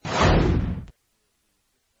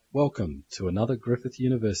Welcome to another Griffith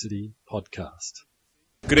University podcast.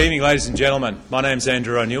 Good evening, ladies and gentlemen. My name's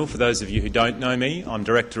Andrew O'Neill. For those of you who don't know me, I'm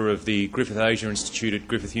Director of the Griffith Asia Institute at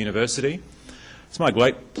Griffith University. It's my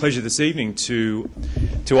great pleasure this evening to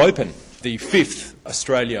open the 5th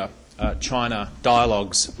Australia-China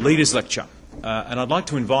Dialogues Leaders Lecture. And I'd like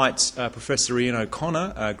to invite Professor Ian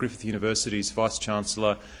O'Connor, Griffith University's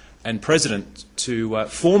Vice-Chancellor and President, to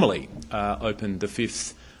formally open the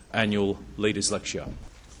 5th Annual Leaders Lecture.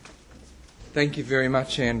 Thank you very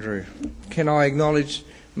much, Andrew. Can I acknowledge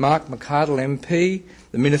Mark McArdle MP,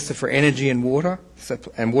 the Minister for Energy and Water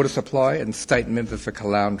Supply and State Member for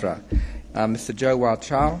Caloundra, Mr Joe Wah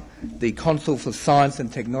Chow, the Consul for Science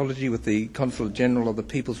and Technology with the Consulate General of the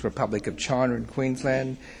People's Republic of China in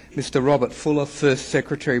Queensland, Mr Robert Fuller, First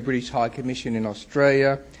Secretary, British High Commission in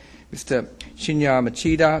Australia, Mr Shinya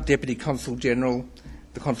Machida, Deputy Consul General,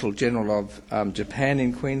 the Consul General of Japan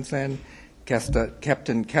in Queensland,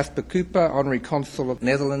 Captain Casper Cooper, Honorary Consul of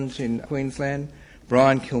Netherlands in Queensland,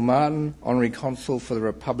 Brian Kilmartin, Honorary Consul for the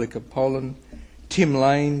Republic of Poland, Tim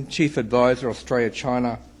Lane, Chief Advisor,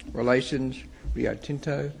 Australia-China Relations, Rio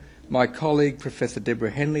Tinto, my colleague, Professor Deborah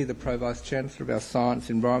Henley, the Pro-Vice-Chancellor of our Science,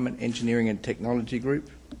 Environment, Engineering and Technology Group.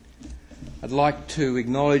 I'd like to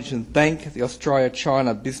acknowledge and thank the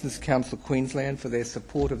Australia-China Business Council Queensland for their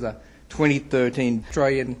support of the 2013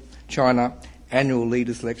 Australian-China Annual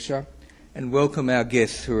Leaders Lecture, and welcome our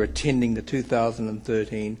guests who are attending the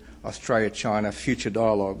 2013 Australia-China Future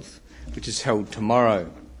Dialogues, which is held tomorrow.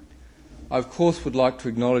 I, of course, would like to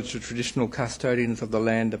acknowledge the traditional custodians of the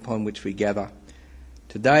land upon which we gather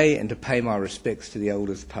today and to pay my respects to the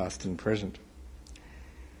elders past and present.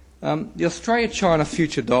 The Australia-China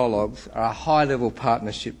Future Dialogues are a high-level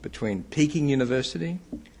partnership between Peking University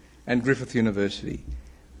and Griffith University,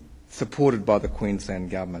 supported by the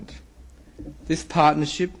Queensland Government. This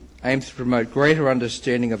partnership aims to promote greater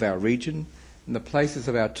understanding of our region and the places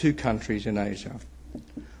of our two countries in Asia.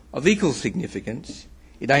 Of equal significance,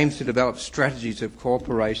 it aims to develop strategies of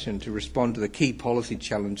cooperation to respond to the key policy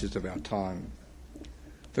challenges of our time.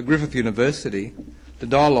 For Griffith University, the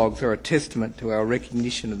dialogues are a testament to our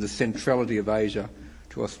recognition of the centrality of Asia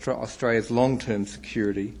to Australia's long-term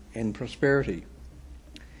security and prosperity.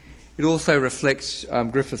 It also reflects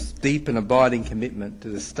Griffith's deep and abiding commitment to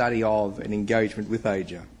the study of and engagement with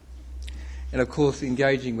Asia. And of course,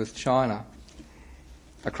 engaging with China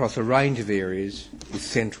across a range of areas is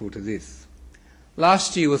central to this.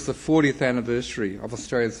 Last year was the 40th anniversary of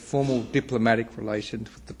Australia's formal diplomatic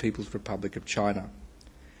relations with the People's Republic of China.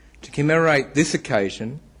 To commemorate this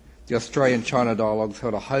occasion, the Australian-China Dialogues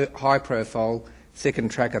held a high-profile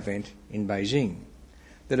second track event in Beijing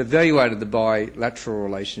that evaluated the bilateral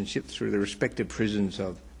relationship through the respective prisms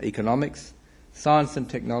of economics, science and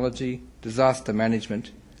technology, disaster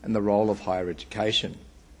management, and the role of higher education.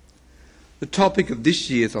 The topic of this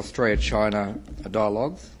year's Australia-China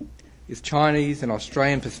Dialogues is Chinese and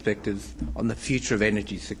Australian perspectives on the future of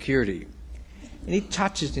energy security. And it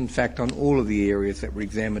touches, in fact, on all of the areas that were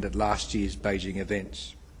examined at last year's Beijing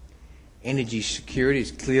events. Energy security is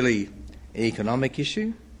clearly an economic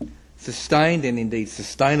issue. Sustained and indeed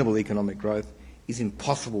sustainable economic growth is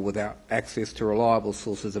impossible without access to reliable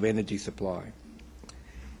sources of energy supply.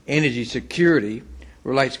 Energy security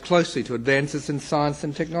relates closely to advances in science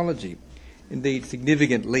and technology. Indeed,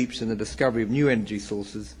 significant leaps in the discovery of new energy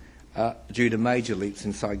sources are due to major leaps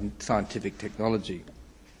in scientific technology.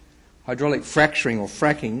 Hydraulic fracturing or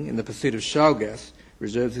fracking in the pursuit of shale gas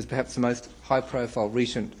reserves is perhaps the most high-profile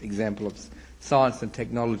recent example of science and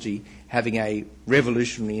technology having a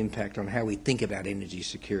revolutionary impact on how we think about energy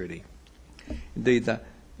security. Indeed,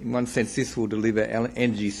 in one sense, this will deliver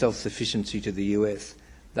energy self-sufficiency to the US,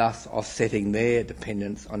 thus offsetting their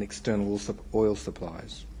dependence on external oil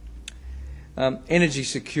supplies. Energy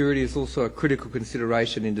security is also a critical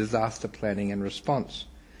consideration in disaster planning and response.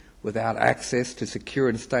 Without access to secure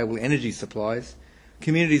and stable energy supplies,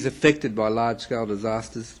 communities affected by large-scale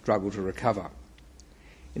disasters struggle to recover.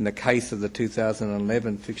 In the case of the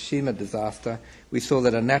 2011 Fukushima disaster, we saw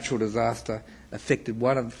that a natural disaster affected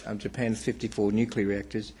one of Japan's 54 nuclear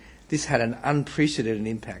reactors. This had an unprecedented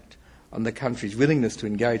impact on the country's willingness to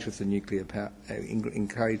engage with nuclear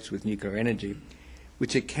energy,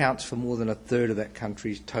 which accounts for more than a third of that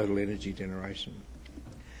country's total energy generation.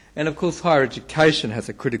 And of course, higher education has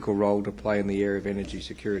a critical role to play in the area of energy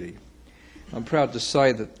security. I'm proud to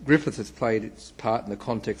say that Griffith has played its part in the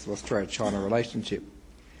context of Australia-China relationship.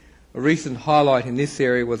 A recent highlight in this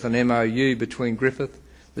area was an MOU between Griffith,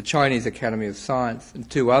 the Chinese Academy of Science, and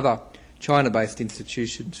two other China-based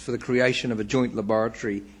institutions for the creation of a joint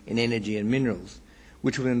laboratory in energy and minerals,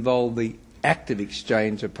 which will involve the active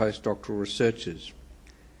exchange of postdoctoral researchers.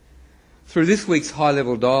 Through this week's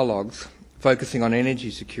high-level dialogues focusing on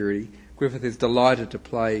energy security, Griffith is delighted to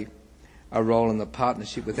play a role in the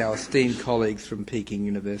partnership with our esteemed colleagues from Peking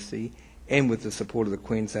University and with the support of the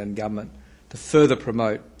Queensland Government to further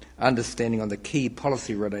promote understanding on the key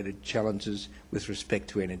policy-related challenges with respect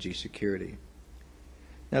to energy security.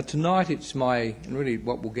 Now tonight and really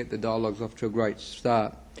what will get the dialogues off to a great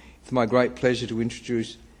start, it's my great pleasure to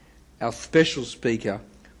introduce our special speaker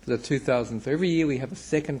for the 2003. Every year we have a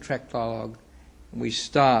second track dialogue, and we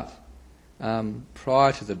start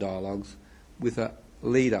prior to the dialogues with a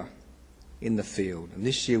leader in the field. And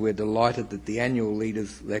this year we're delighted that the annual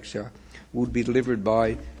Leaders Lecture would be delivered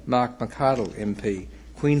by Mark McArdle MP,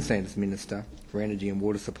 Queensland's Minister for Energy and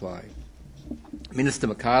Water Supply. Minister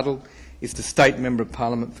McArdle is the State Member of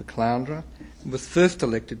Parliament for Caloundra and was first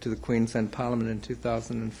elected to the Queensland Parliament in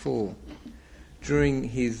 2004.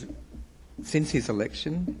 Since his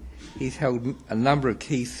election, he's held a number of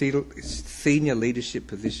key senior leadership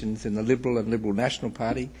positions in the Liberal and Liberal National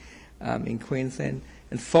Party in Queensland,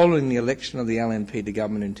 and following the election of the LNP to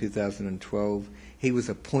government in 2012, he was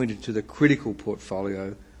appointed to the critical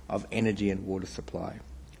portfolio of energy and water supply.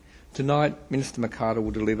 Tonight, Minister McArdle will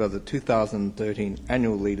deliver the 2013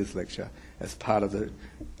 Annual Leaders Lecture as part of the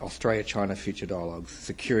Australia-China Future Dialogues,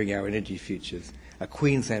 Securing Our Energy Futures, a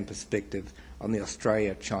Queensland perspective on the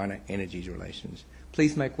Australia-China energy relations.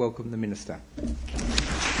 Please make welcome the Minister.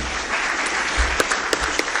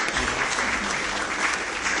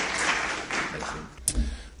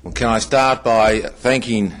 Well, can I start by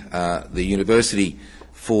thanking the University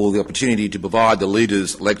for the opportunity to provide the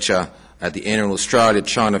Leaders Lecture at the annual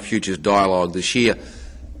Australia-China Futures Dialogue this year.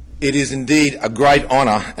 It is indeed a great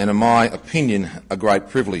honour and, in my opinion, a great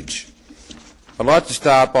privilege. I'd like to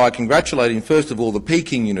start by congratulating, first of all, the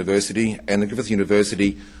Peking University and the Griffith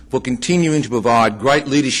University for continuing to provide great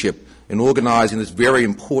leadership in organising this very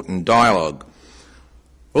important dialogue.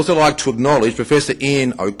 I'd also like to acknowledge Professor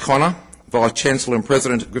Ian O'Connor, Vice-Chancellor and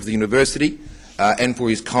President of Griffith University, and for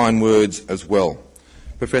his kind words as well.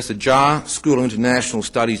 Professor Jia, School of International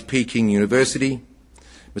Studies, Peking University.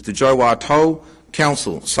 Mr. Zhou Huatou,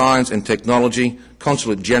 Council, Science and Technology,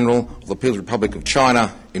 Consulate General of the People's Republic of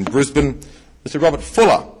China in Brisbane. Mr. Robert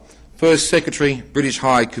Fuller, First Secretary, British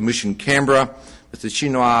High Commission, Canberra. Mr.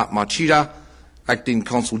 Shinua Machida, Acting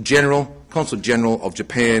Consul General, Consul General of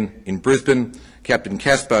Japan in Brisbane. Captain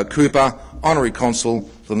Caspar Cooper, Honorary Consul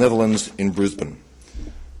for the Netherlands in Brisbane.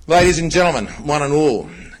 Ladies and gentlemen, one and all,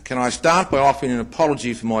 can I start by offering an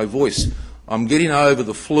apology for my voice? I'm getting over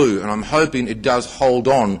the flu and I'm hoping it does hold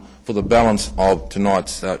on for the balance of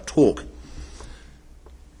tonight's talk.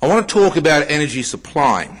 I want to talk about energy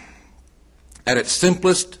supply. At its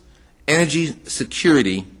simplest, energy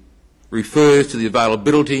security refers to the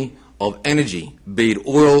availability of energy, be it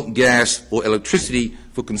oil, gas or electricity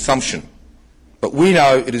for consumption. But we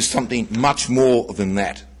know it is something much more than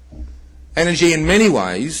that. Energy in many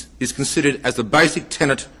ways is considered as the basic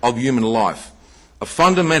tenet of human life, a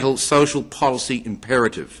fundamental social policy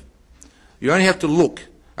imperative. You only have to look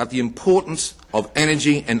at the importance of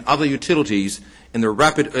energy and other utilities in the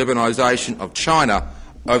rapid urbanisation of China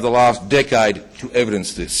over the last decade to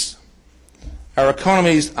evidence this. Our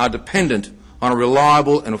economies are dependent on a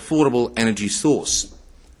reliable and affordable energy source.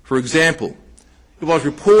 For example, it was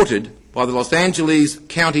reported by the Los Angeles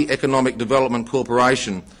County Economic Development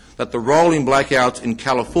Corporation that the rolling blackouts in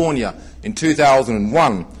California in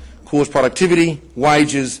 2001 caused productivity,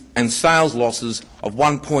 wages and sales losses of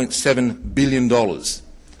 $1.7 billion.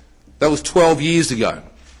 That was 12 years ago.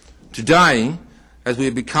 Today, as we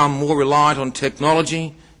have become more reliant on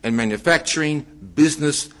technology and manufacturing,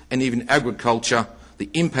 business and even agriculture, the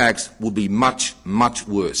impacts will be much, much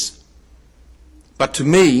worse. But to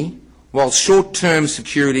me, while short-term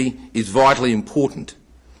security is vitally important,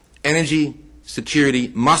 energy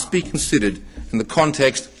security must be considered in the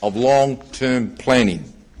context of long-term planning.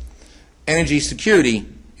 Energy security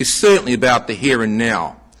is certainly about the here and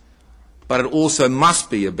now, but it also must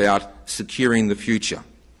be about securing the future.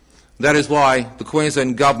 That is why the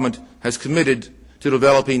Queensland Government has committed to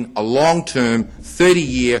developing a long-term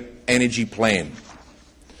 30-year energy plan.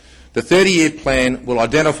 The 30-year plan will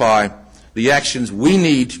identify the actions we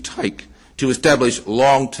need to take to establish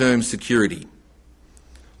long-term security.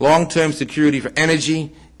 Long-term security for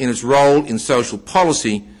energy in its role in social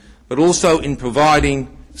policy, but also in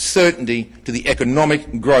providing certainty to the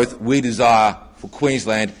economic growth we desire for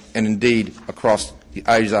Queensland and indeed across the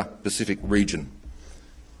Asia-Pacific region.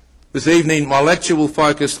 This evening, my lecture will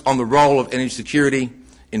focus on the role of energy security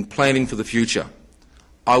in planning for the future.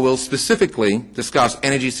 I will specifically discuss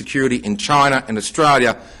energy security in China and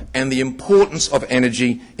Australia and the importance of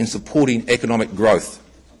energy in supporting economic growth.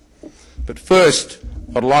 But first,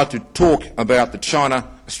 I'd like to talk about the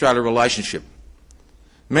China-Australia relationship.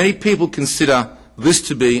 Many people consider this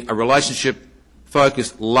to be a relationship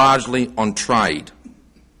focused largely on trade.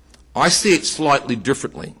 I see it slightly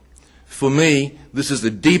differently. For me, this is a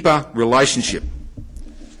deeper relationship.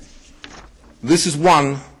 This is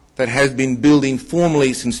one that has been building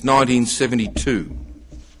formally since 1972.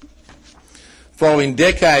 Following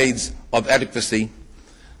decades of advocacy,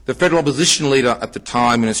 the federal opposition leader at the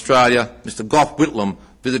time in Australia, Mr. Gough Whitlam,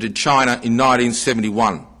 visited China in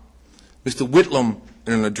 1971. Mr. Whitlam,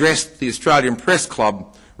 in an address to the Australian Press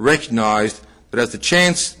Club, recognised that it has the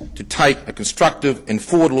chance to take a constructive and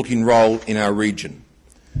forward-looking role in our region.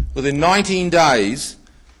 Within 19 days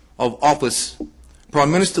of office,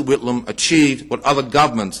 Prime Minister Whitlam achieved what other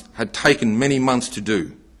governments had taken many months to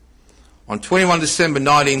do. On 21 December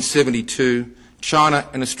 1972, China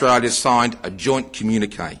and Australia signed a joint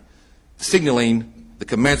communique, signalling the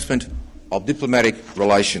commencement of diplomatic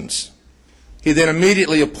relations. He then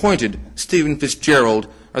immediately appointed Stephen Fitzgerald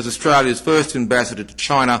as Australia's first ambassador to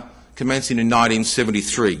China, commencing in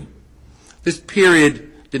 1973. This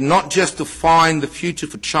period did not just define the future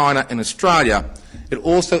for China and Australia, it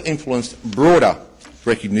also influenced broader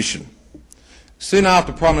recognition. Soon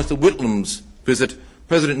after Prime Minister Whitlam's visit,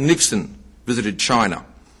 President Nixon visited China.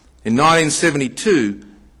 In 1972, the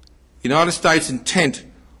United States' intent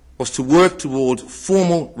was to work towards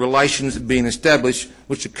formal relations being established,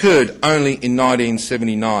 which occurred only in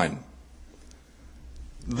 1979.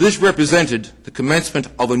 This represented the commencement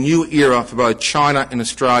of a new era for both China and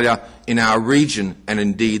Australia in our region and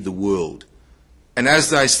indeed the world. And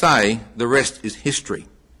as they say, the rest is history.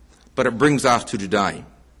 But it brings us to today.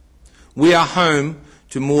 We are home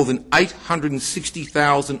to more than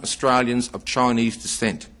 860,000 Australians of Chinese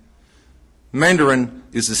descent. Mandarin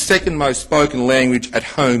is the second most spoken language at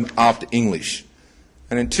home after English.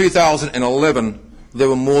 And in 2011, there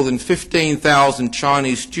were more than 15,000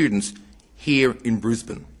 Chinese students here in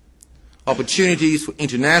Brisbane. Opportunities for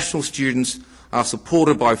international students are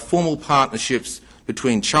supported by formal partnerships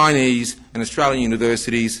between Chinese and Australian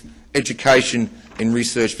universities, education and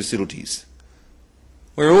research facilities.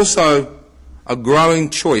 We're also a growing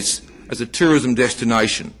choice as a tourism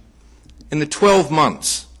destination. In the 12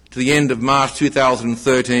 months to the end of March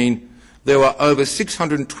 2013, there were over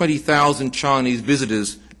 620,000 Chinese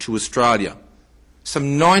visitors to Australia,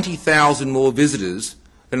 some 90,000 more visitors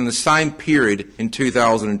than in the same period in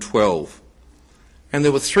 2012. And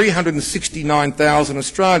there were 369,000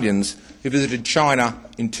 Australians who visited China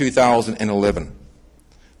in 2011.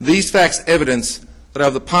 These facts evidence that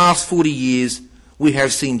over the past 40 years we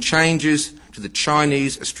have seen changes to the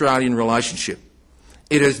Chinese-Australian relationship.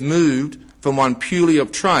 It has moved from one purely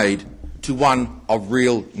of trade to one of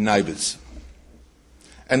real neighbours.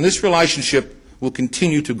 And this relationship will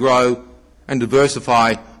continue to grow and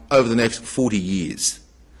diversify over the next 40 years.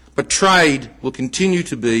 But trade will continue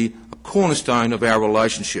to be a cornerstone of our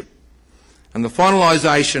relationship. And the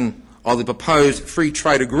finalisation of the proposed free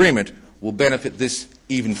trade agreement will benefit this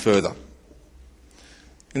even further.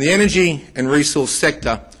 In the energy and resource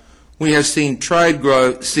sector, we have seen trade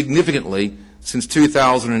grow significantly since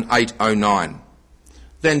 2008-09.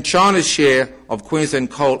 Then China's share of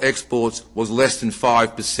Queensland coal exports was less than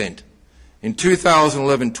 5%. In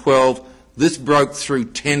 2011-12, this broke through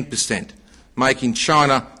 10%, making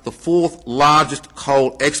China the fourth largest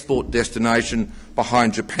coal export destination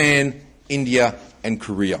behind Japan, India and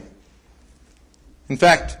Korea. In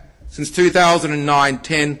fact, since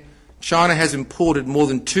 2009-10, China has imported more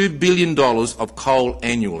than $2 billion of coal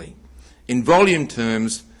annually. In volume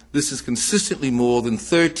terms, this is consistently more than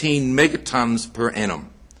 13 megatons per annum.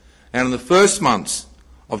 And in the first months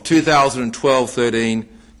of 2012-13,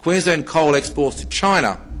 Queensland coal exports to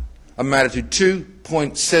China amounted to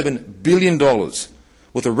 $2.7 billion,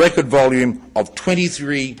 with a record volume of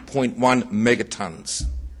 23.1 megatons.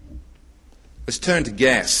 Let's turn to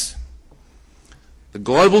gas. The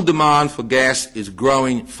global demand for gas is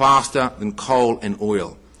growing faster than coal and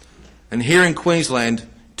oil. And here in Queensland,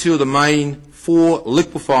 two of the main 4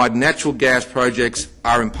 liquefied natural gas projects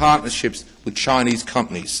are in partnerships with Chinese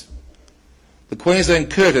companies. The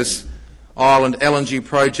Queensland Curtis Island LNG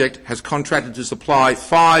project has contracted to supply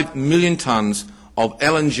 5 million tonnes of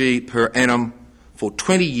LNG per annum for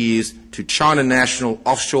 20 years to China National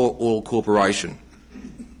Offshore Oil Corporation.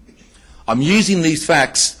 I'm using these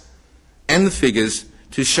facts and the figures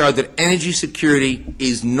to show that energy security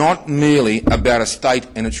is not merely about a state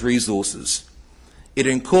and its resources. It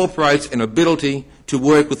incorporates an ability to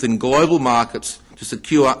work within global markets to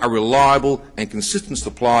secure a reliable and consistent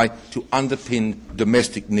supply to underpin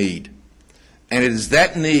domestic need. And it is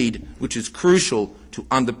that need which is crucial to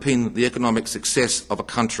underpin the economic success of a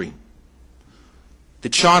country. The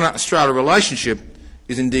China-Australia relationship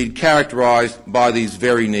is indeed characterised by these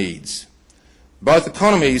very needs. Both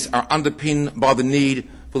economies are underpinned by the need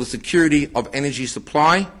for the security of energy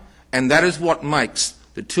supply, and that is what makes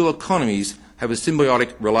the two economies have a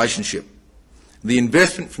symbiotic relationship. The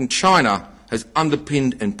investment from China has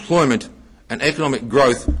underpinned employment and economic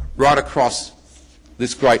growth right across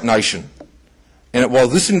this great nation. And it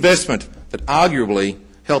was this investment that arguably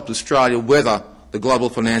helped Australia weather the global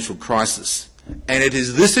financial crisis. And it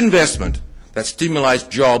is this investment that stimulates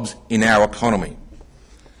jobs in our economy.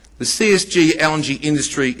 The CSG LNG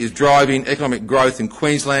industry is driving economic growth in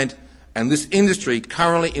Queensland, and this industry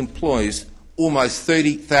currently employs almost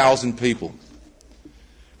 30,000 people.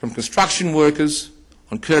 From construction workers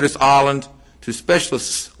on Curtis Island to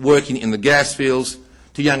specialists working in the gas fields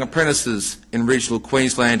to young apprentices in regional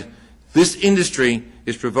Queensland, this industry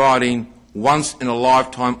is providing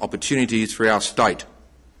once-in-a-lifetime opportunities for our state.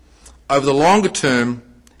 Over the longer term,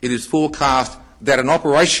 it is forecast that an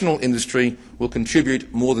operational industry will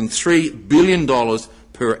contribute more than $3 billion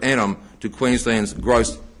per annum to Queensland's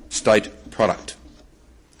gross state product.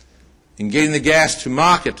 In getting the gas to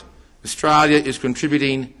market, Australia is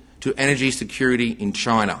contributing to energy security in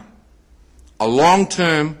China. A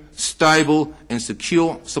long-term, stable and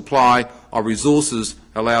secure supply of resources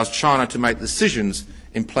allows China to make decisions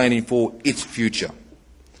in planning for its future.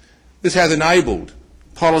 This has enabled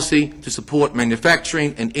policy to support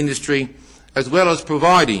manufacturing and industry, as well as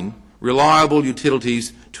providing reliable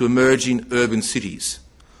utilities to emerging urban cities.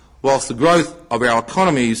 Whilst the growth of our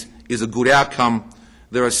economies is a good outcome,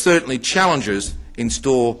 there are certainly challenges in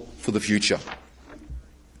store for the future.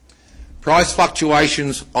 Price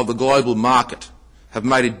fluctuations of the global market have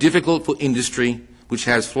made it difficult for industry, which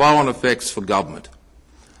has flow-on effects for government.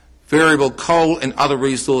 Variable coal and other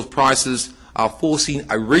resource prices are forcing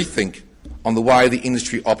a rethink on the way the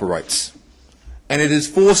industry operates. And it is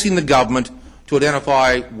forcing the government to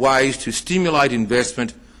identify ways to stimulate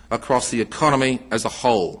investment across the economy as a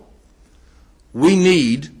whole. We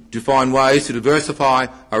need to find ways to diversify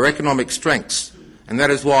our economic strengths, and that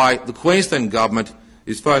is why the Queensland Government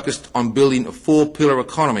is focused on building a four-pillar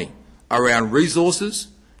economy around resources,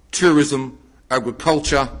 tourism,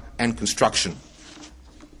 agriculture and construction.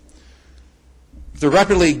 With a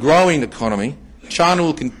rapidly growing economy, China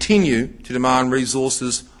will continue to demand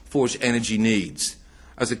resources for its energy needs.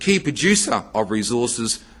 As a key producer of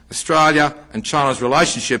resources, Australia and China's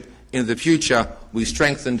relationship into the future will be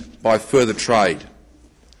strengthened by further trade.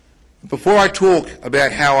 Before I talk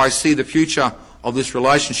about how I see the future of this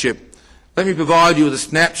relationship, let me provide you with a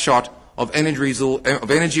snapshot of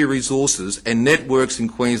energy resources and networks in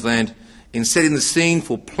Queensland in setting the scene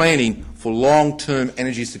for planning for long-term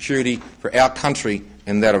energy security for our country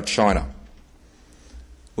and that of China.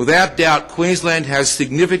 Without doubt, Queensland has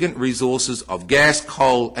significant resources of gas,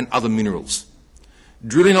 coal and other minerals.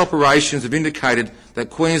 Drilling operations have indicated that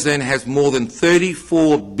Queensland has more than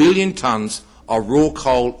 34 billion tonnes of raw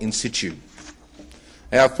coal in situ.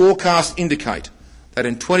 Our forecasts indicate that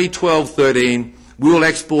in 2012-13 we will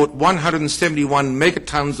export 171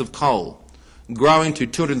 megatonnes of coal, growing to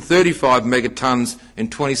 235 megatonnes in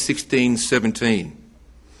 2016-17.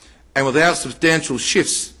 And without substantial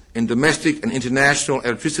shifts in domestic and international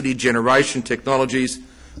electricity generation technologies,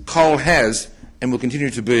 coal has and will continue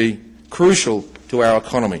to be crucial to our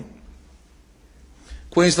economy.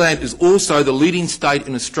 Queensland is also the leading state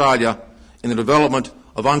in Australia in the development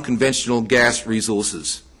of unconventional gas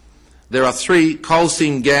resources. There are 3 coal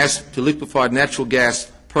seam gas to liquefied natural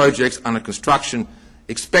gas projects under construction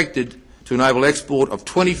expected to enable export of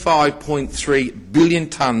 25.3 billion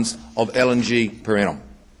tonnes of LNG per annum.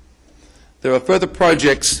 There are further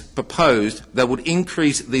projects proposed that would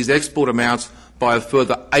increase these export amounts by a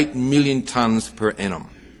further 8 million tonnes per annum.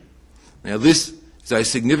 Now this is a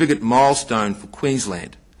significant milestone for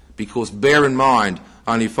Queensland because, bear in mind,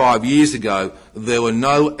 only 5 years ago there were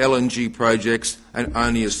no LNG projects and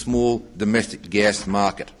only a small domestic gas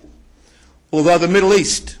market. Although the Middle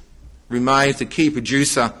East remains the key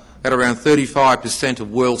producer at around 35%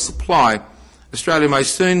 of world supply, Australia may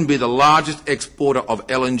soon be the largest exporter of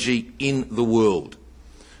LNG in the world.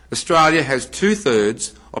 Australia has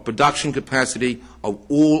 2/3 of production capacity of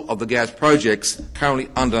all of the gas projects currently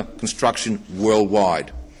under construction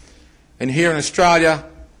worldwide. And here in Australia,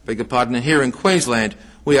 here in Queensland,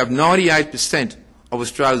 we have 98% of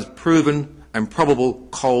Australia's proven and probable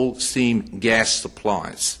coal seam gas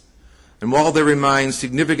supplies. And while there remain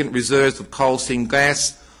significant reserves of coal seam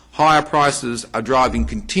gas, higher prices are driving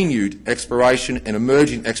continued exploration and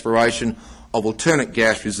emerging exploration of alternate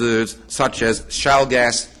gas reserves such as shale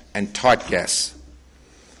gas and tight gas.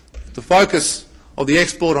 The focus of the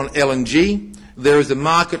export on LNG, there is a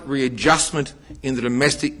market readjustment in the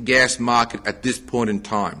domestic gas market at this point in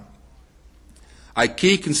time. A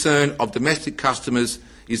key concern of domestic customers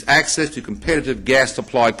is access to competitive gas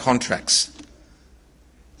supply contracts.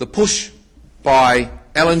 The push by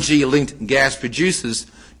LNG-linked gas producers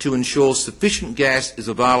to ensure sufficient gas is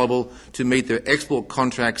available to meet their export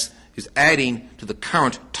contracts is adding to the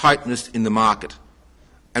current tightness in the market.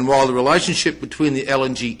 And while the relationship between the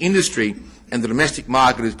LNG industry and the domestic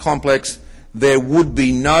market is complex, there would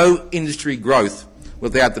be no industry growth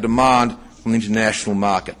without the demand from the international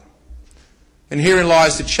market. And herein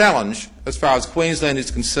lies the challenge as far as Queensland is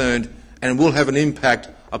concerned, and will have an impact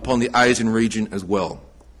upon the Asian region as well.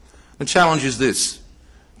 The challenge is this: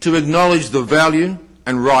 to acknowledge the value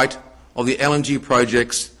and right of the LNG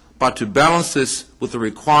projects, but to balance this with the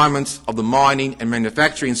requirements of the mining and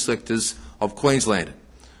manufacturing sectors of Queensland,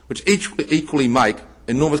 which equally make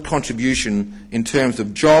enormous contribution in terms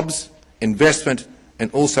of jobs, investment,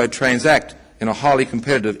 and also transact in a highly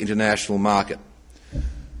competitive international market.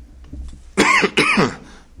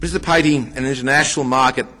 Participating in an international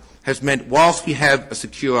market has meant, whilst we have a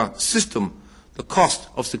secure system, the cost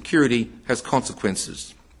of security has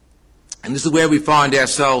consequences. And this is where we find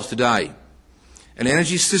ourselves today: an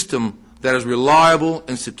energy system that is reliable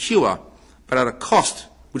and secure, but at a cost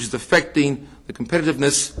which is affecting the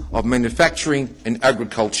competitiveness of manufacturing and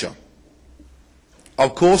agriculture.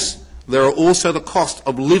 Of course, there are also the cost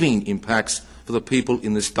of living impacts for the people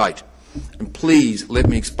in the state. And please let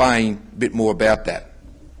me explain a bit more about that.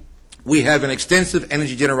 We have an extensive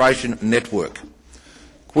energy generation network.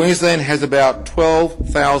 Queensland has about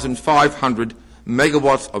 12,500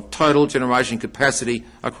 megawatts of total generation capacity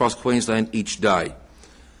across Queensland each day,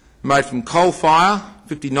 made from coal fire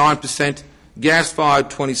 59%, gas fired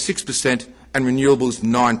 26%, and renewables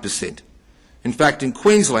 9%. In fact, in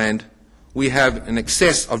Queensland we have an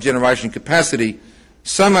excess of generation capacity,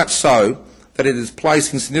 so much so that it is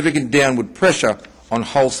placing significant downward pressure on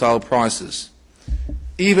wholesale prices.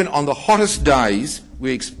 Even on the hottest days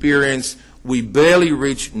we barely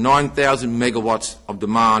reach 9,000 megawatts of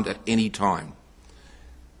demand at any time.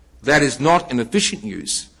 That is not an efficient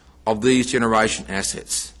use of these generation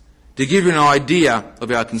assets. To give you an idea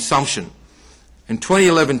of our consumption, in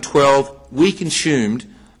 2011-12 we consumed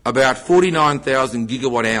about 49,000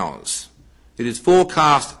 gigawatt hours. It is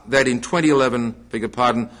forecast that in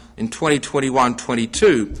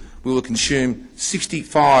 2021-22 we will consume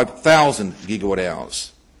 65,000 gigawatt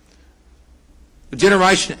hours. The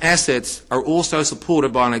generation assets are also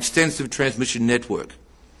supported by an extensive transmission network.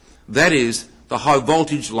 That is, the high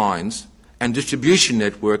voltage lines and distribution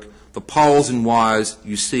network, the poles and wires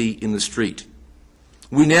you see in the street.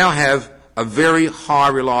 We now have a very high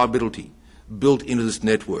reliability built into this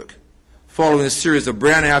network, following a series of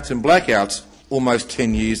brownouts and blackouts almost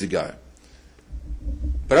 10 years ago.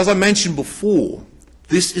 But as I mentioned before,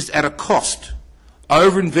 this is at a cost.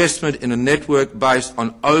 Overinvestment in a network based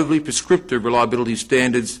on overly prescriptive reliability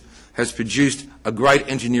standards has produced a great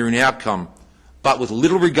engineering outcome, but with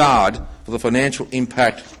little regard for the financial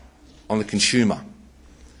impact on the consumer.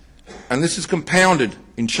 And this is compounded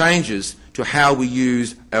in changes to how we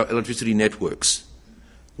use our electricity networks.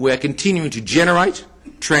 We are continuing to generate,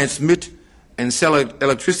 transmit and sell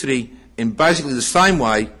electricity in basically the same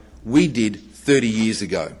way we did 30 years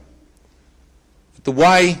ago. The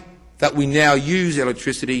way that we now use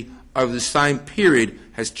electricity over the same period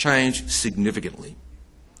has changed significantly.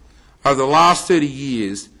 Over the last 30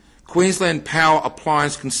 years, Queensland power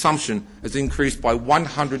appliance consumption has increased by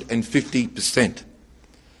 150%.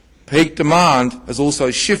 Peak demand has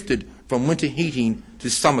also shifted from winter heating to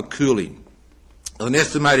summer cooling, with an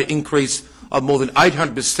estimated increase of more than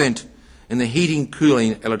 800% in the heating,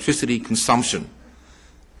 cooling, electricity consumption.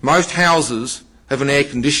 Most houses have an air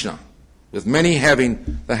conditioner, with many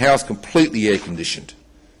having the house completely air conditioned.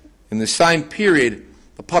 In the same period,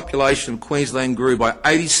 the population of Queensland grew by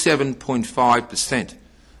 87.5%,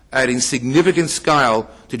 adding significant scale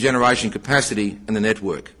to generation capacity in the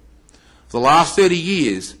network. For the last 30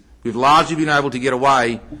 years, we've largely been able to get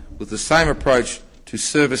away with the same approach to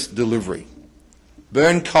service delivery: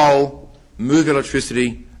 burn coal, move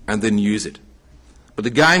electricity, and then use it. But the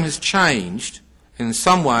game has changed, and in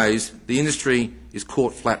some ways the industry is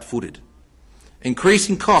caught flat-footed.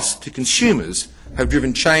 Increasing costs to consumers have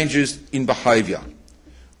driven changes in behaviour.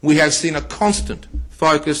 We have seen a constant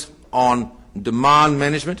focus on demand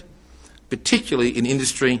management, particularly in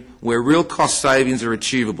industry where real cost savings are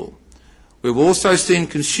achievable. We've also seen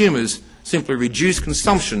consumers simply reduce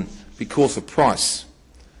consumption because of price.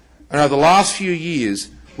 And over the last few years,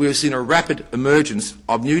 we have seen a rapid emergence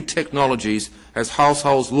of new technologies as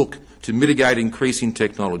households look to mitigate increasing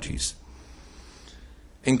technologies.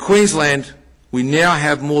 In Queensland, we now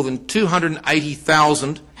have more than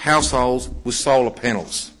 280,000 households with solar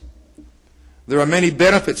panels. There are many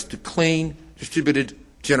benefits to clean, distributed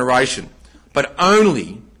generation, but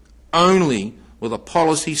only where the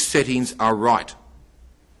policy settings are right.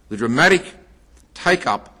 The dramatic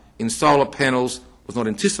take-up in solar panels was not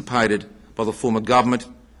anticipated by the former government,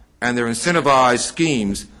 and their incentivised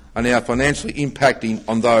schemes are now financially impacting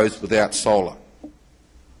on those without solar.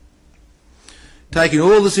 Taking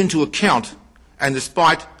all this into account, and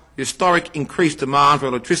despite the historic increased demand for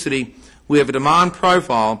electricity, we have a demand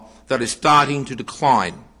profile that is starting to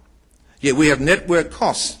decline. Yet we have network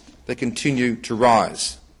costs that continue to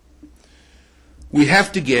rise. We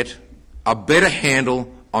have to get a better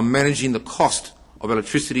handle on managing the cost of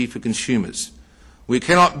electricity for consumers. We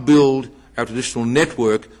cannot build our traditional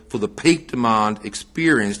network for the peak demand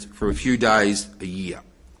experienced for a few days a year.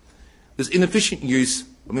 This inefficient use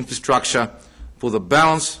of infrastructure for the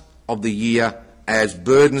balance of the year adds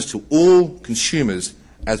burdens to all consumers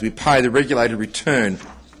as we pay the regulated return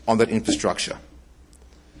on that infrastructure.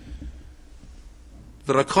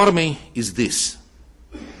 The dichotomy is this: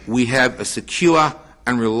 we have a secure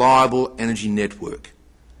and reliable energy network,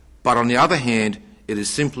 but on the other hand, it is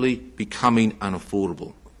simply becoming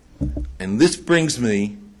unaffordable. And this brings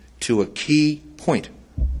me to a key point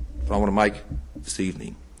that I want to make this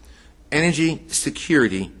evening. Energy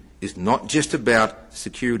security is not just about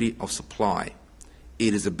security of supply.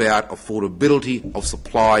 It is about affordability of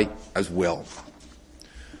supply as well.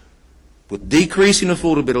 With decreasing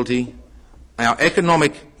affordability, our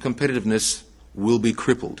economic competitiveness will be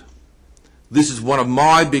crippled. This is one of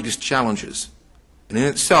my biggest challenges, and in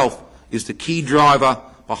itself is the key driver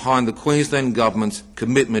behind the Queensland Government's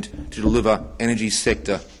commitment to deliver energy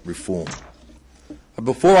sector reform. But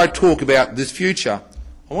before I talk about this future,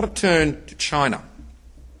 I want to turn to China.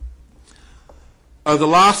 Over the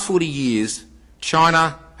last 40 years,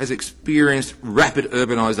 China has experienced rapid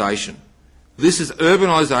urbanisation. This is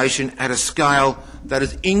urbanisation at a scale that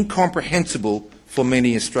is incomprehensible for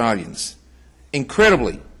many Australians.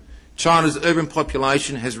 Incredibly, China's urban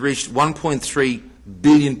population has reached 1.3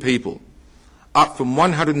 billion people, up from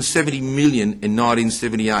 170 million in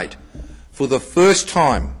 1978. For the first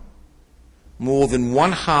time, more than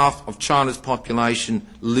one half of China's population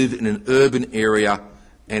live in an urban area,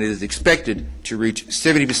 and it is expected to reach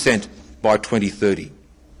 70% by 2030.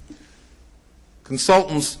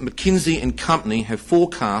 Consultants McKinsey and Company have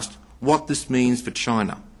forecast what this means for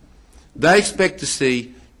China. They expect to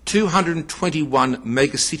see 221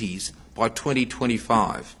 megacities by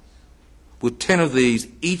 2025, with 10 of these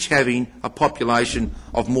each having a population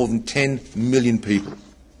of more than 10 million people.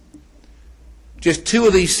 Just 2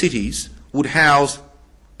 of these cities would house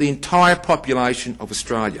the entire population of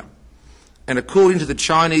Australia. And according to the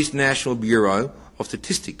Chinese National Bureau of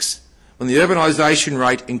Statistics, when the urbanisation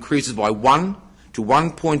rate increases by 1 to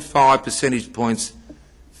 1.5 percentage points,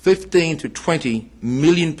 15 to 20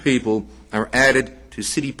 million people are added to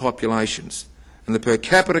city populations, and the per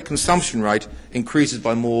capita consumption rate increases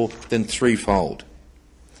by more than threefold.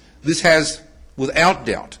 This has, without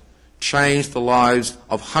doubt, changed the lives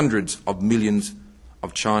of hundreds of millions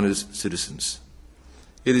of China's citizens.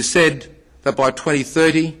 It is said that by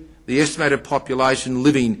 2030, the estimated population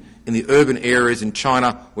living in the urban areas in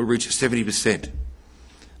China will reach 70%.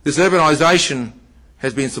 This urbanisation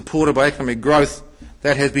has been supported by economic growth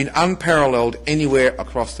that has been unparalleled anywhere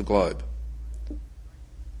across the globe.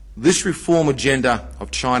 This reform agenda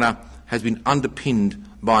of China has been underpinned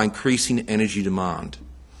by increasing energy demand.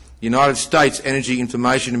 The United States Energy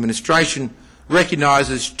Information Administration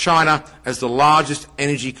recognises China as the largest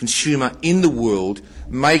energy consumer in the world,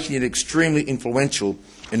 making it extremely influential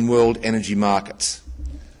in world energy markets.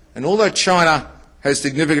 And although China has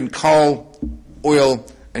significant coal, oil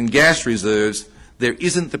and gas reserves, there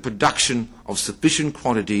isn't the production of sufficient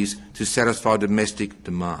quantities to satisfy domestic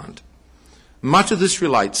demand. Much of this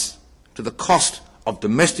relates to the cost of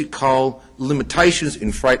domestic coal, limitations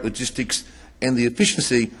in freight logistics and the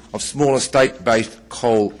efficiency of smaller state-based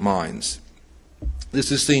coal mines. This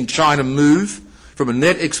has seen China move from a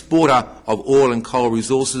net exporter of oil and coal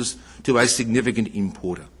resources to a significant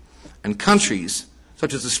importer. And countries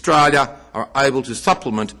such as Australia are able to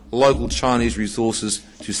supplement local Chinese resources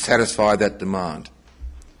to satisfy that demand.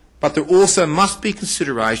 But there also must be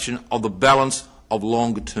consideration of the balance of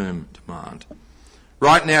longer-term demand.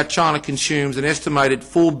 Right now, China consumes an estimated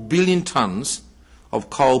 4 billion tonnes of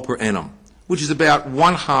coal per annum, which is about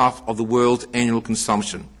 1/2 of the world's annual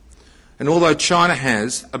consumption. And although China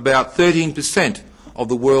has about 13% of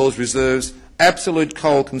the world's reserves, absolute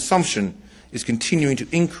coal consumption is continuing to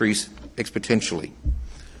increase exponentially.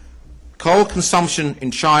 Coal consumption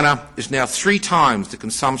in China is now 3 times the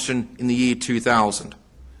consumption in the year 2000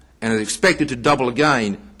 and is expected to double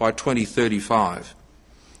again by 2035.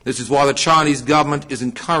 This is why the Chinese government is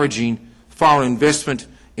encouraging foreign investment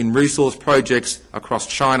in resource projects across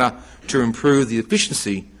China to improve the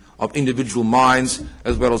efficiency of individual mines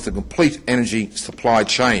as well as the complete energy supply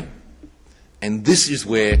chain. And this is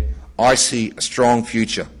where I see a strong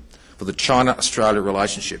future for the China-Australia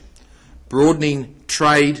relationship, broadening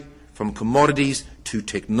trade from commodities to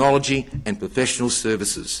technology and professional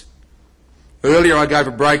services. Earlier I gave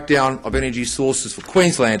a breakdown of energy sources for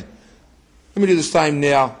Queensland. Let me do the same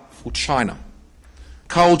now for China.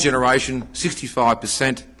 Coal generation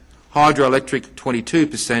 65%, hydroelectric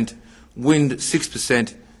 22%, wind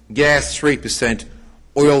 6%, gas 3%,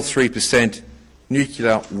 oil 3%,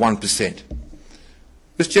 nuclear 1%.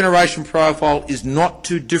 This generation profile is not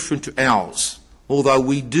too different to ours, although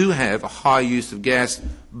we do have a high use of gas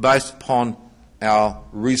based upon our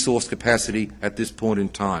resource capacity at this point in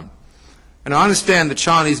time. And I understand the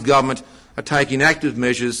Chinese government are taking active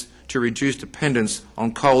measures to reduce dependence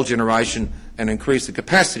on coal generation and increase the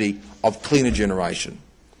capacity of cleaner generation.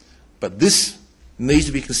 But this needs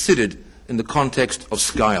to be considered in the context of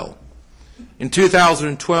scale. In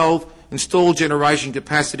 2012, installed generation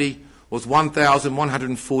capacity was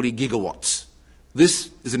 1,140 gigawatts. This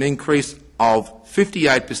is an increase of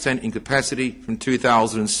 58% in capacity from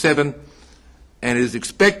 2007 and is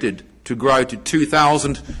expected to grow to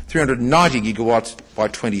 2,390 gigawatts by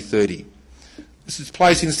 2030. This is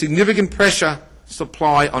placing significant pressure to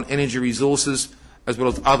supply on energy resources as well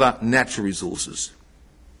as other natural resources.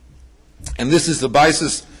 And this is the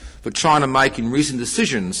basis for China making recent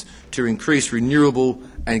decisions to increase renewable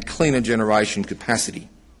and cleaner generation capacity.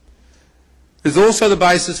 It is also the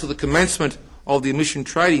basis for the commencement of the emission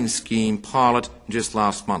trading scheme pilot just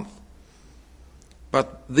last month.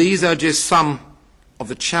 But these are just some of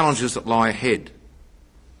the challenges that lie ahead.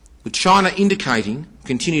 With China indicating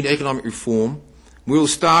continued economic reform, we will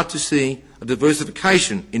start to see a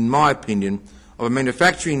diversification, in my opinion, of a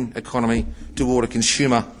manufacturing economy toward a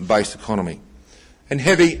consumer-based economy. And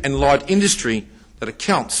heavy and light industry that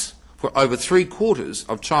accounts for over 3/4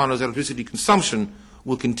 of China's electricity consumption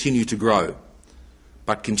will continue to grow.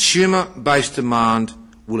 But consumer-based demand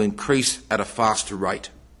will increase at a faster rate.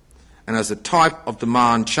 And as the type of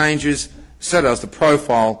demand changes, so does the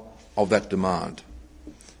profile of that demand.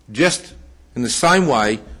 Just in the same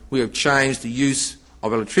way we have changed the use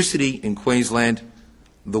of electricity in Queensland,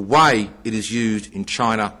 the way it is used in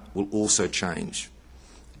China will also change.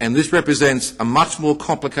 And this represents a much more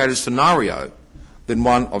complicated scenario than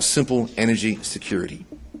one of simple energy security.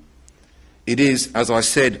 It is, as I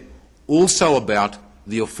said, also about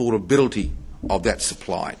the affordability of that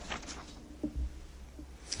supply.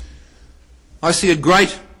 I see a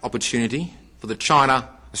great opportunity for the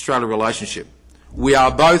China-Australia relationship. We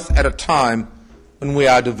are both at a time when we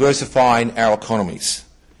are diversifying our economies.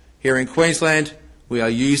 Here in Queensland, we are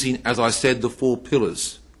using, as I said, the 4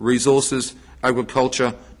 pillars: resources,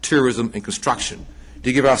 agriculture, tourism and construction,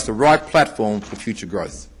 to give us the right platform for future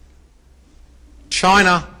growth.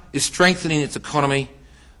 China is strengthening its economy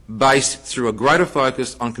based through a greater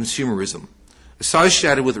focus on consumerism,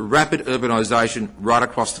 associated with rapid urbanisation right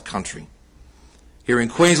across the country. Here in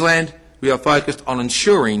Queensland, we are focused on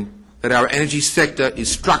ensuring that our energy sector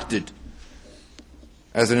is structured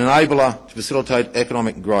as an enabler to facilitate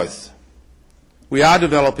economic growth. We are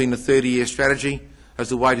developing a 30-year strategy as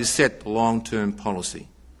the way to set the long-term policy.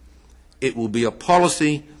 It will be a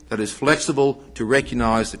policy that is flexible to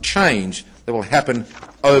recognise the change that will happen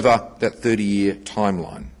over that 30-year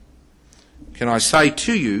timeline. Can I say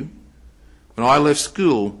to you, when I left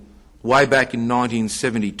school way back in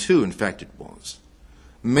 1972, in fact it was,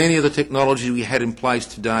 many of the technologies we had in place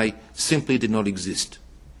today simply did not exist.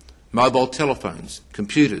 Mobile telephones,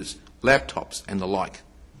 computers, laptops and the like.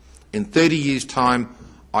 In 30 years' time,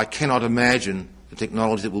 I cannot imagine the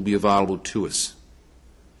technology that will be available to us.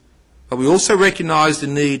 But we also recognise the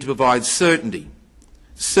need to provide certainty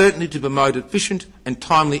to promote efficient and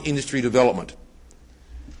timely industry development.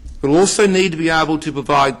 We will also need to be able to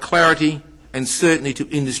provide clarity and certainty to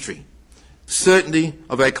industry, certainty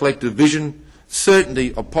of our collective vision,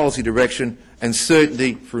 certainty of policy direction and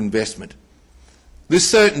certainty for investment. This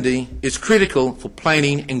certainty is critical for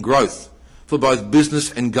planning and growth for both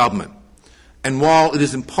business and government. And while it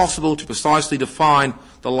is impossible to precisely define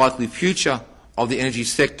the likely future of the energy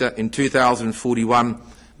sector in 2041,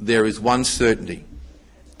 there is one certainty: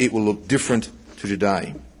 it will look different to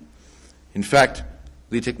today. In fact,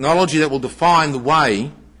 The technology that will define the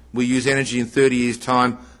way we use energy in 30 years'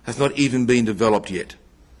 time has not even been developed yet.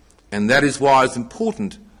 And that is why it's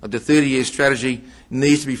important that the 30-year strategy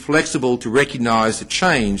needs to be flexible to recognise the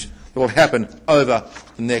change that will happen over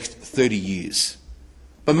the next 30 years.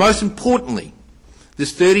 But most importantly,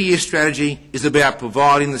 this 30-year strategy is about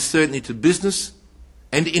providing the certainty to business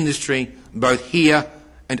and industry, both here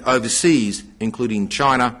and overseas, including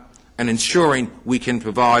China, and ensuring we can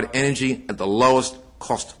provide energy at the lowest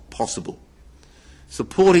cost possible.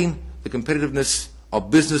 Supporting the competitiveness of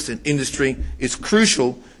business and industry is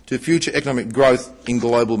crucial to future economic growth in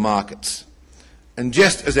global markets. And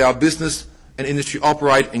just as our business and industry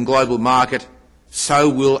operate in global market, so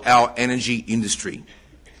will our energy industry.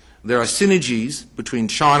 There are synergies between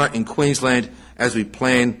China and Queensland as we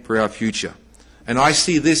plan for our future. And I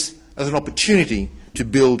see this as an opportunity to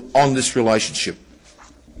build on this relationship.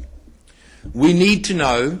 We need to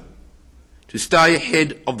know to stay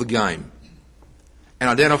ahead of the game and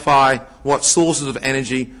identify what sources of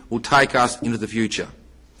energy will take us into the future.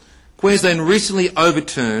 Queensland recently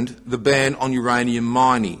overturned the ban on uranium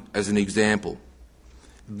mining as an example.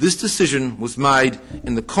 This decision was made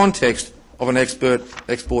in the context of an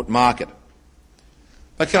export market.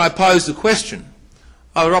 But can I pose the question,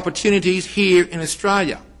 are there opportunities here in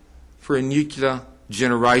Australia for a nuclear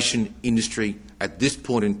generation industry at this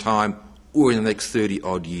point in time or in the next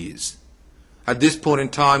 30-odd years? At this point in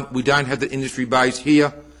time, we don't have the industry base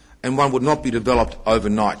here, and one would not be developed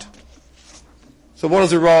overnight. So what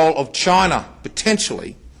is the role of China,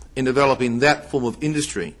 potentially, in developing that form of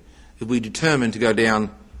industry if we determine to go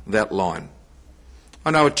down that line?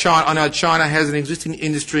 I know China has an existing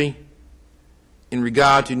industry in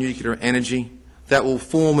regard to nuclear energy that will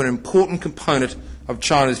form an important component of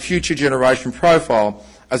China's future generation profile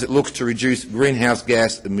as it looks to reduce greenhouse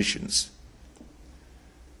gas emissions.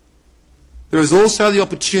 There is also the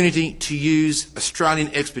opportunity to use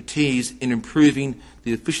Australian expertise in improving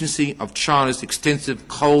the efficiency of China's extensive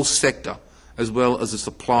coal sector as well as the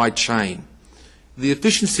supply chain. The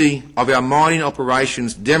efficiency of our mining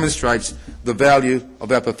operations demonstrates the value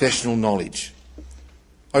of our professional knowledge.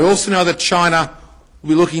 I also know that China will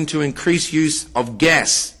be looking to increase use of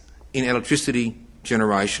gas in electricity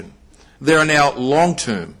generation. There are now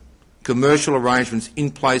long-term commercial arrangements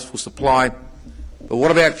in place for supply, but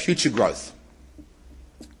what about future growth?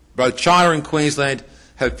 Both China and Queensland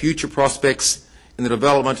have future prospects in the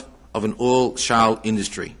development of an oil shale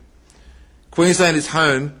industry. Queensland is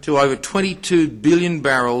home to over 22 billion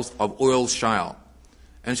barrels of oil shale,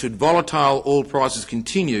 and should volatile oil prices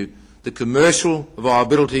continue, the commercial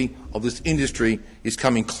viability of this industry is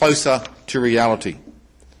coming closer to reality.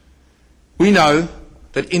 We know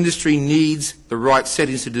that industry needs the right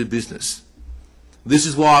settings to do business. This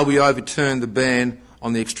is why we overturned the ban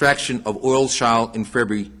on the extraction of oil shale in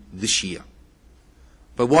February this year.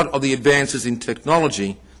 But what are the advances in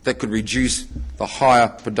technology that could reduce the higher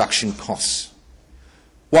production costs?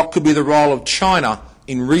 What could be the role of China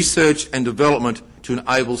in research and development to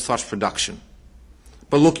enable such production?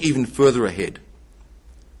 But look even further ahead.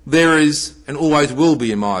 There is, and always will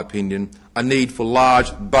be in my opinion, a need for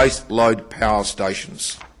large base load power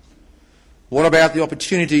stations. What about the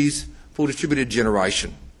opportunities for distributed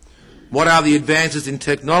generation? What are the advances in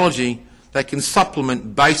technology that can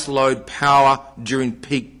supplement base load power during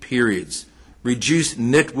peak periods, reduce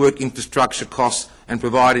network infrastructure costs and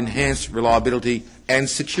provide enhanced reliability and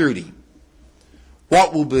security?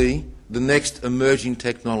 What will be the next emerging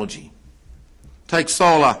technology? Take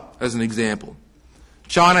solar as an example.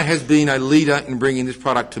 China has been a leader in bringing this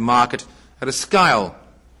product to market at a scale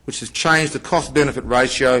which has changed the cost-benefit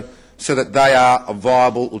ratio so that they are a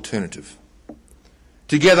viable alternative.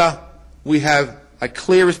 Together, we have a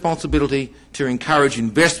clear responsibility to encourage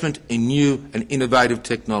investment in new and innovative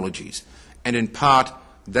technologies, and in part,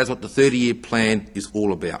 that's what the 30-year plan is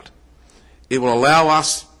all about. It will allow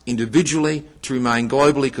us individually to remain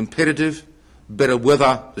globally competitive, better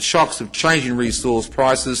weather the shocks of changing resource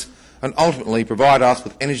prices, and ultimately provide us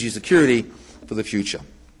with energy security for the future.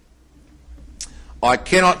 I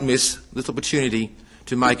cannot miss this opportunity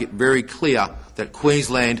to make it very clear that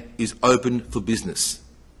Queensland is open for business.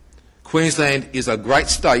 Queensland is a great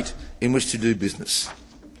state in which to do business.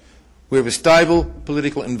 We have a stable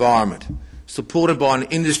political environment supported by an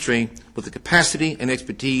industry with the capacity and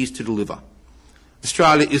expertise to deliver.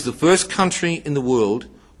 Australia is the first country in the world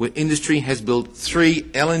where industry has built 3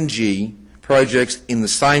 LNG projects in the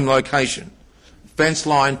same location, fence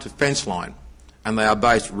line to fence line, and they are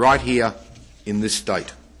based right here in this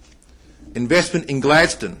state. Investment in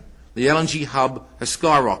Gladstone, the LNG hub, has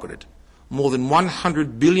skyrocketed. More than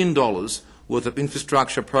 $100 billion will worth of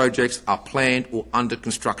infrastructure projects are planned or under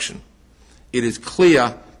construction. It is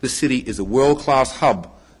clear the city is a world-class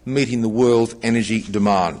hub meeting the world's energy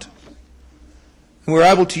demand. And we're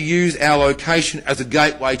able to use our location as a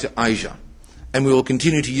gateway to Asia, and we will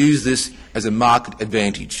continue to use this as a market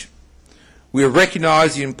advantage. We have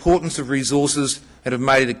recognised the importance of resources and have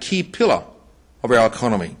made it a key pillar of our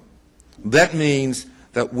economy. That means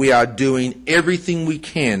that we are doing everything we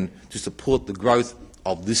can to support the growth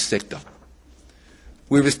of this sector.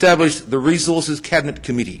 We have established the Resources Cabinet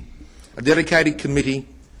Committee, a dedicated committee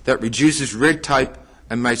that reduces red tape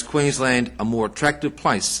and makes Queensland a more attractive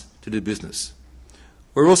place to do business.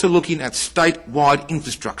 We're also looking at state-wide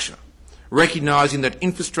infrastructure, recognising that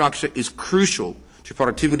infrastructure is crucial to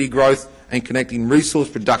productivity growth and connecting resource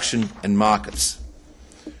production and markets.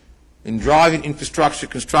 In driving infrastructure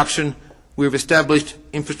construction, we have established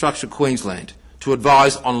Infrastructure Queensland to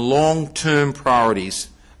advise on long-term priorities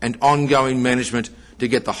and ongoing management to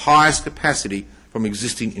get the highest capacity from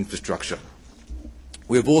existing infrastructure.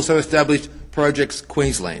 We have also established Projects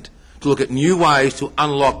Queensland to look at new ways to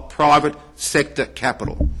unlock private sector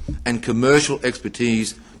capital and commercial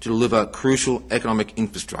expertise to deliver crucial economic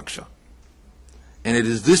infrastructure. And it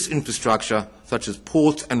is this infrastructure, such as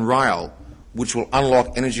ports and rail, which will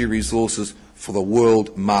unlock energy resources for the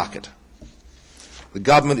world market. The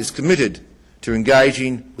government is committed to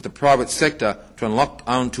engaging with the private sector to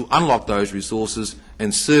unlock those resources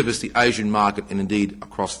and service the Asian market and indeed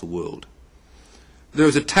across the world. There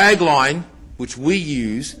is a tagline which we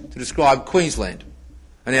use to describe Queensland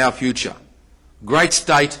and our future. Great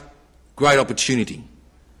state, great opportunity.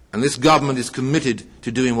 And this government is committed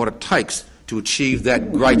to doing what it takes to achieve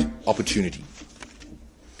that great opportunity.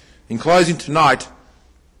 In closing tonight,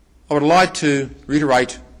 I would like to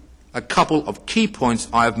reiterate a couple of key points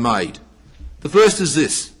I have made. The first is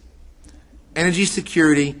this: energy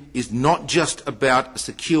security is not just about a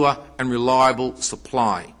secure and reliable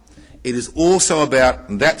supply. It is also about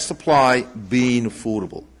that supply being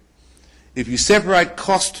affordable. If you separate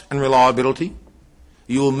cost and reliability,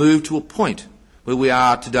 you will move to a point where we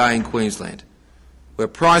are today in Queensland, where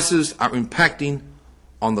prices are impacting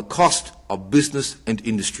on the cost of business and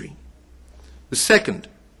industry. The second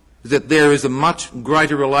is that there is a much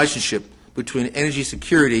greater relationship between energy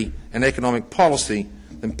security and economic policy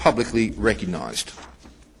than publicly recognised.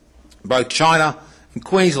 Both China and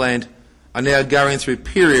Queensland are now going through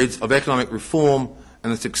periods of economic reform,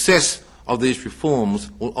 and the success of these reforms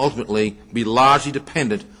will ultimately be largely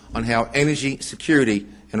dependent on how energy security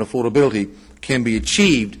and affordability can be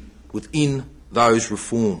achieved within those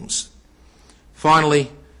reforms. Finally,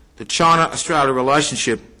 the China-Australia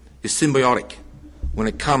relationship is symbiotic when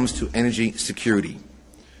it comes to energy security.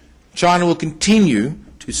 China will continue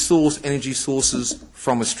to source energy sources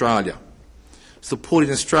from Australia, supporting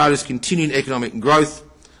Australia's continuing economic growth,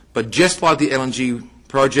 but just like the LNG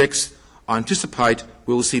projects, I anticipate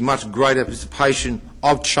we will see much greater participation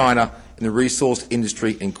of China in the resource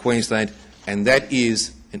industry in Queensland, and that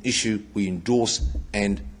is an issue we endorse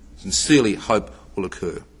and sincerely hope will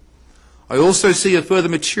occur. I also see a further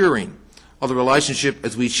maturing of the relationship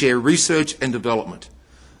as we share research and development,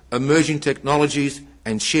 emerging technologies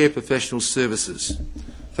and share professional services.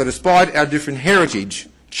 So despite our different heritage,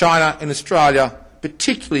 China and Australia,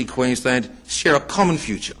 particularly Queensland, share a common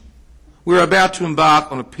future. We're about to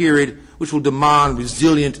embark on a period which will demand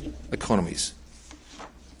resilient economies.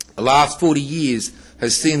 The last 40 years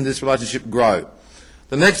has seen this relationship grow.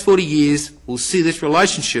 The next 40 years will see this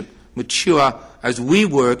relationship mature as we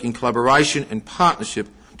work in collaboration and partnership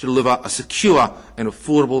to deliver a secure and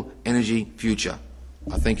affordable energy future.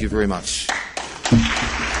 I thank you very much. I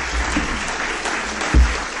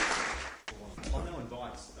now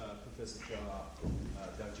invite Professor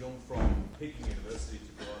Dao Jung from Peking University to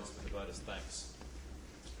provide us with the voter's thanks.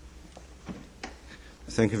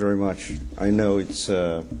 Thank you very much. I know it's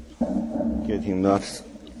getting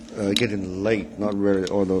late,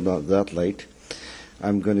 although not that late.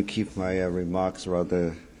 I'm going to keep my remarks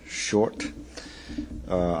rather short.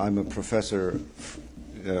 I'm a professor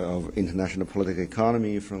of international political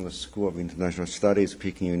economy from the School of International Studies,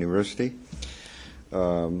 Peking University.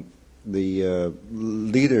 The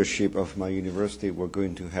leadership of my university were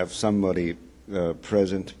going to have somebody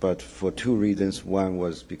present, but for two reasons. One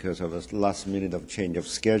was because of a last minute of change of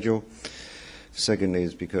schedule. Second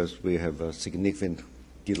is because we have significant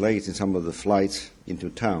delays in some of the flights into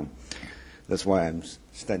town. That's why I'm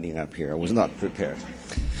standing up here. I was not prepared.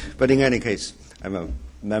 But in any case, I'm a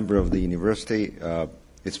member of the university.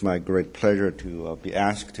 It's my great pleasure to be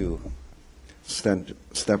asked to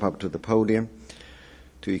step up to the podium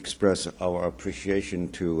to express our appreciation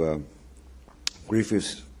to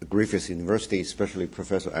Griffith Griffith University, especially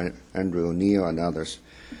Professor Andrew O'Neill and others,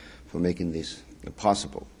 for making this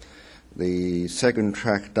possible. The second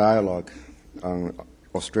track dialogue on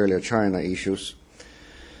Australia-China issues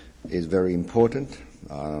is very important.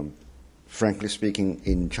 Frankly speaking,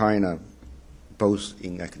 in China, both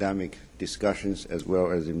in academic discussions as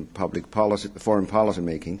well as in public policy, foreign policy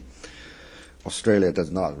making, Australia does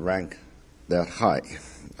not rank that high.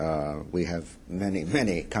 We have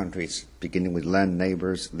many countries, beginning with land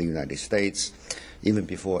neighbors, the United States, even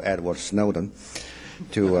before Edward Snowden,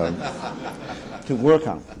 to work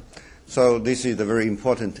on. So this is a very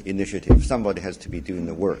important initiative. Somebody has to be doing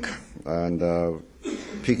the work. And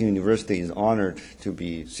Peking University is honored to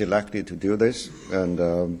be selected to do this.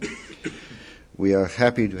 And we are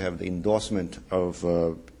happy to have the endorsement of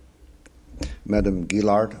Madame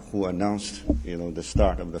Gillard, who announced, the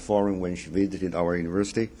start of the forum when she visited our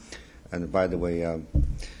university. And by the way,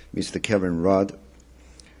 Mr. Kevin Rudd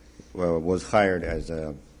was hired as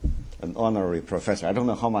an honorary professor. I don't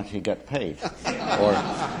know how much he got paid, or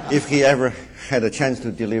if he ever had a chance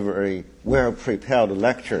to deliver a well-prepared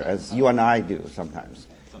lecture, as you and I do sometimes.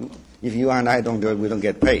 If you and I don't do it, we don't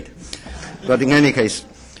get paid. But in any case,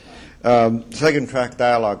 second track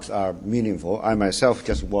dialogues are meaningful. I myself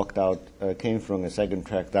just came from a second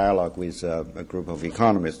track dialogue with a group of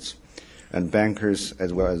economists and bankers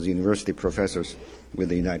as well as university professors with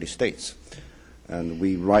the United States. And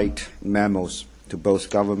we write memos to both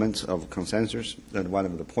governments of consensus, and one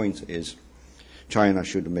of the points is China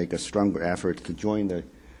should make a stronger effort to join the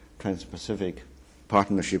Trans-Pacific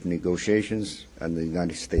Partnership negotiations, and the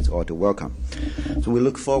United States ought to welcome. So we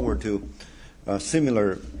look forward to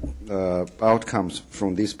similar outcomes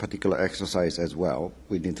from this particular exercise as well.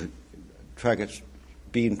 We need to track it.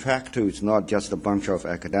 Being tracked to, it's not just a bunch of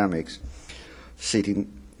academics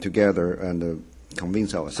sitting together and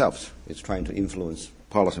convince ourselves. It's trying to influence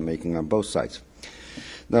policy making on both sides.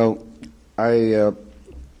 Now, I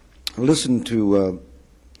listened to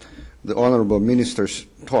the Honorable Minister's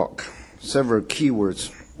talk. Several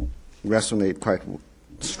keywords resonate quite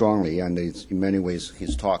strongly, and in many ways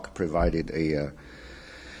his talk provided an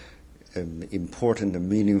important and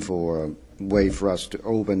meaningful way for us to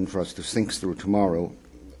think through tomorrow,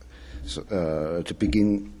 to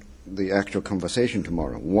begin the actual conversation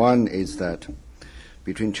tomorrow. One is that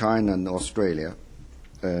between China and Australia,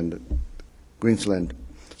 and Queensland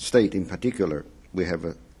State in particular, we have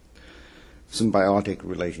a symbiotic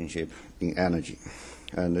relationship in energy.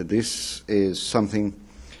 And this is something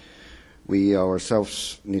we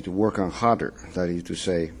ourselves need to work on harder, that is to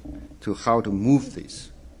say, to how to move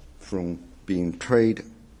this from being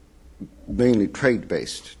mainly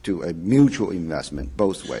trade-based to a mutual investment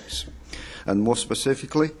both ways. And more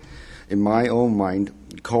specifically, in my own mind,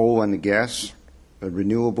 coal and gas,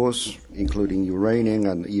 renewables, including uranium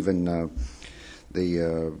and even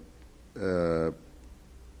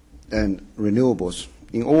and renewables,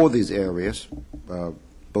 in all these areas,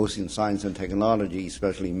 both in science and technology,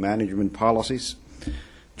 especially in management policies,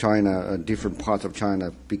 China, different parts of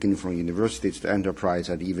China, beginning from universities to enterprise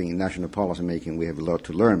and even in national policy making, we have a lot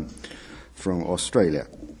to learn from Australia.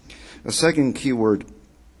 A second keyword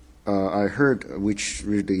I heard, which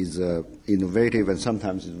really is innovative and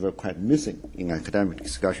sometimes is quite missing in academic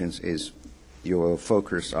discussions, is your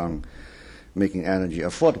focus on making energy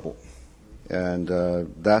affordable. And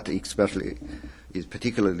that especially is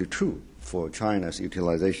particularly true for China's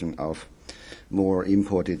utilization of more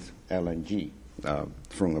imported LNG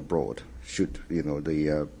from abroad. Should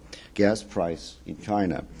the gas price in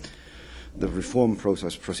China, the reform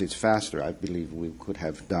process proceeds faster, I believe we could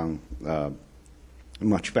have done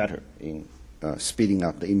much better in speeding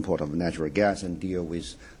up the import of natural gas and deal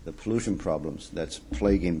with the pollution problems that's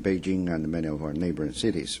plaguing Beijing and many of our neighboring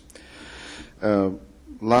cities.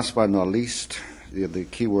 Last but not least, the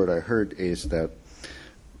key word I heard is that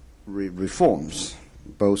reforms,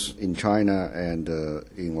 both in China and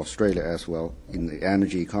in Australia as well, in the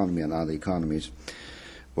energy economy and other economies,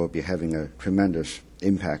 will be having a tremendous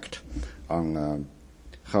impact on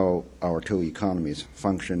how our two economies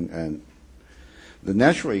function. And the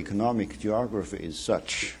natural economic geography is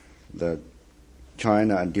such that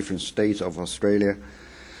China and different states of Australia,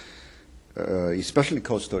 especially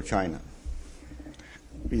coastal China,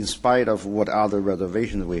 in spite of what other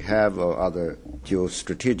reservations we have or other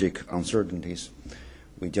geostrategic uncertainties,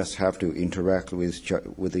 we just have to interact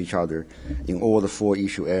with each other in all the four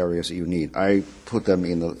issue areas you need. I put them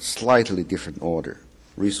in a slightly different order: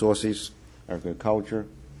 resources, agriculture,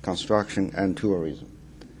 construction, and tourism.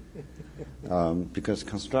 because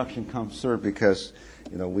construction comes third, because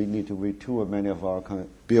we need to retool many of our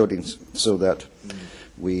buildings so that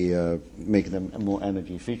we make them more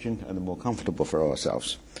energy efficient and more comfortable for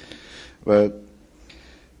ourselves. But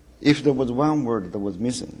if there was one word that was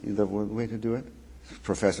missing, is there one way to do it?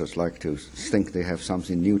 Professors like to think they have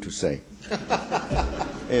something new to say.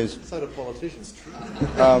 So do politicians.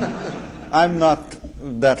 I'm not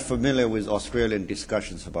that familiar with Australian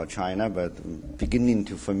discussions about China, but beginning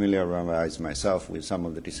to familiarize myself with some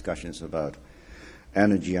of the discussions about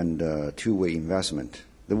energy and two-way investment.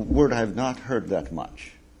 The word I have not heard that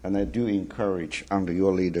much, and I do encourage, under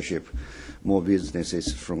your leadership, more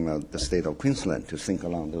businesses from the state of Queensland to think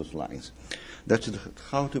along those lines. That's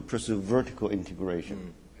how to pursue vertical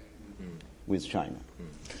integration with China.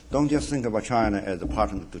 Don't just think about China as a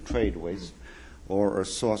partner to trade with or a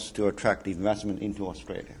source to attract investment into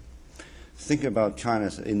Australia. Think about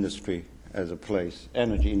China's industry as a place,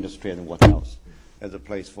 energy industry and what else, as a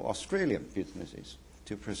place for Australian businesses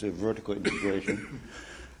to pursue vertical integration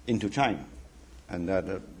into China. And that,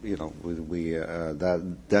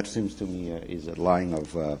 that seems to me is a line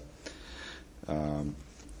of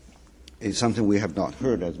it's something we have not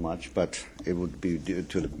heard as much, but it would be due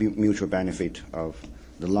to the mutual benefit of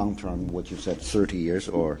the long term, what you said, 30 years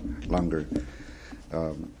or longer,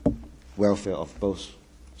 welfare of both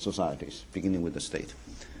societies, beginning with the state.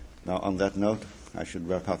 Now, on that note, I should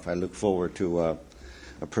wrap up. I look forward to a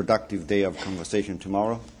productive day of conversation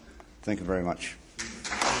tomorrow. Thank you very much.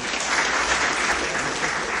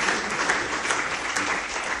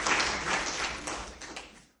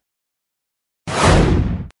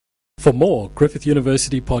 For more Griffith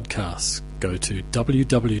University podcasts, go to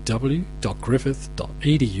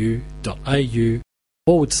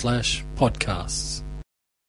www.griffith.edu.au/podcasts.